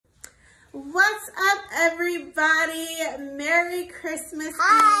What's up, everybody? Merry Christmas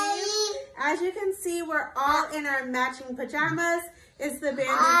Hi. Eve. As you can see, we're all in our matching pajamas. It's the Bandoo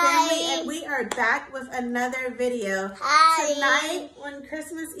Hi. family, and we are back with another video. Hi. Tonight, on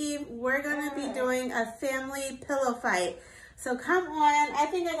Christmas Eve, we're going to be doing a family pillow fight. So come on. I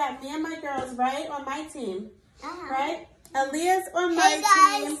think I got me and my girls, right, on my team. Right? Aaliyah's on my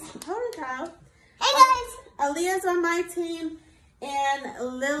team. Hold on, Kyle. Hey, guys. Aaliyah's on my team,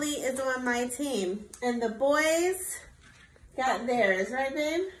 and Lily is on my team. And the boys got theirs, right,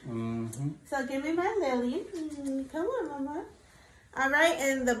 babe? Mm-hmm. So give me my Lily. Come on, Mama. All right,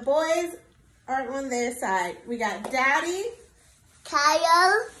 and the boys are on their side. We got Daddy,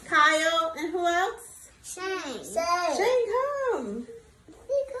 Kyle, and who else? Shane, Shane, come.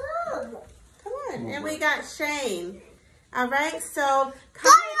 come. Come on. And we got Shane. All right, so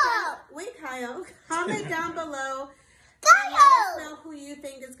Kyle. Comment down below. And let Kyle. us know who you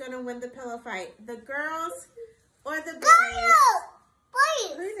think is going to win the pillow fight. The girls or the boys? Kyle. Who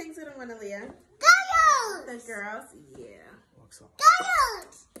Wait. do you think's going to win, Aaliyah? Kyle. The girls? Yeah. Kyle.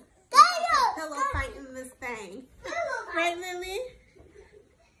 Kyle. Pillow fighting this thing. Kyle. Right, Lily?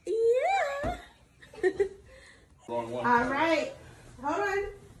 Yeah. All right. Hold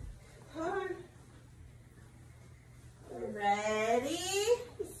on. Ready?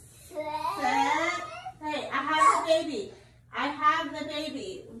 Set. Hey, I have the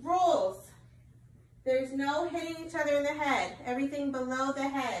baby. Rules. There's no hitting each other in the head. Everything below the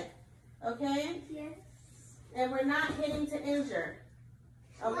head. Okay? Yes. And we're not hitting to injure.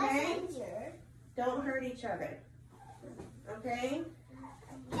 Okay? Don't hurt each other. Okay?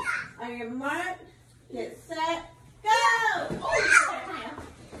 On your mark, get set, go! Oh,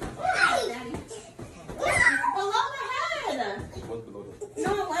 Daddy. Below the head.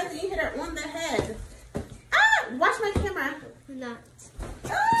 No, it wasn't. You hit her on the head. Ah! Watch my camera. Not.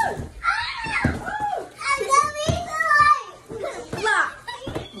 Ah!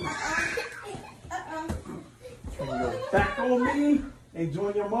 Back on me and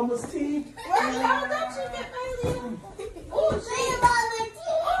join your mama's team. Well, how did you get my little? Oh,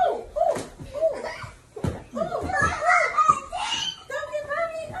 don't get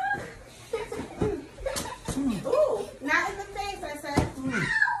mommy. Ooh, not in the face, I said.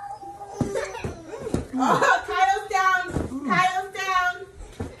 Oh, Kyle's down. Kyle's down.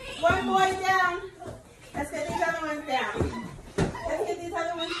 One boy down. Let's get these other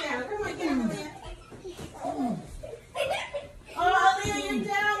ones down. Come on, get him, Aaliyah. Oh, Aaliyah, you're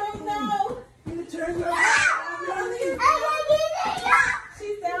down. Oh, no. You turn your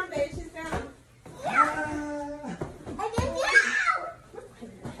She's down, babe. She's down.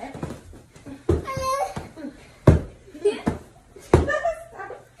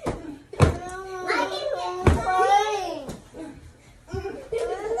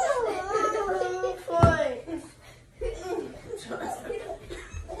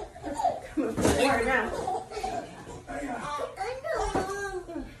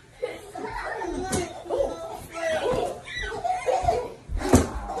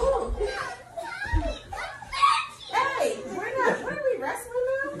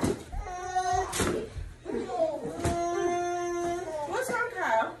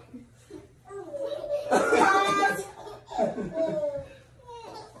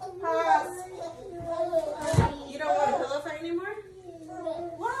 You don't want a pillow fight anymore?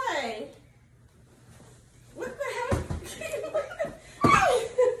 Why? What the heck?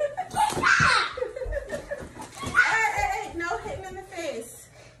 Hey, no hitting in the face.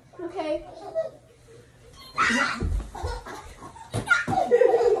 Okay.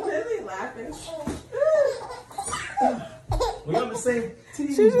 Lily laughing. We on the same team,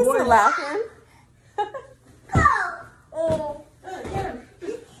 She's just boy. laughing.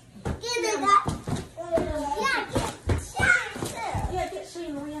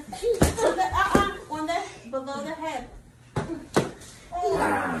 Below the head.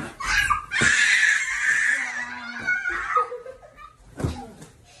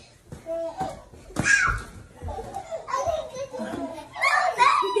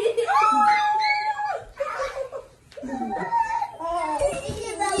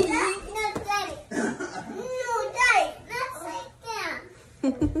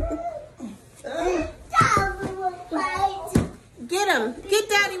 Get him. Get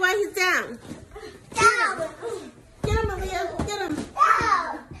Daddy while he's down. Get him, Aaliyah. Get him.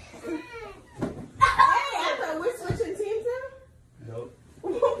 Hey, I thought we're switching teams now. Nope.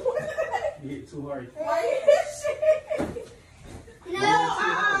 What the heck? You hit too hard. Why you hit Shane?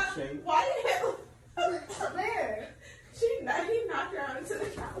 Shane. Why you hit? Where? He knocked her out into the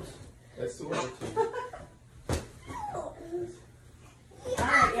couch. That's too hard. All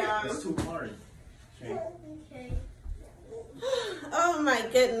right, y'all. That's too hard. my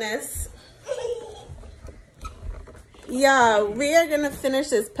goodness. Y'all, we are going to finish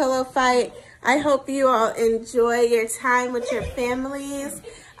this pillow fight. I hope you all enjoy your time with your families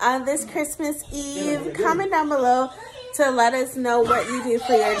on this Christmas Eve. Comment down below to let us know what you do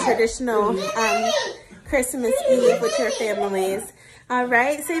for your traditional Christmas Eve with your families. All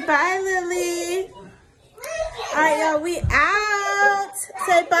right, say bye, Lily. All right, y'all, we out.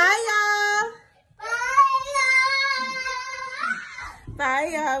 Say bye, y'all.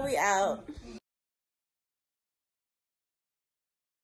 Bye, y'all. We out.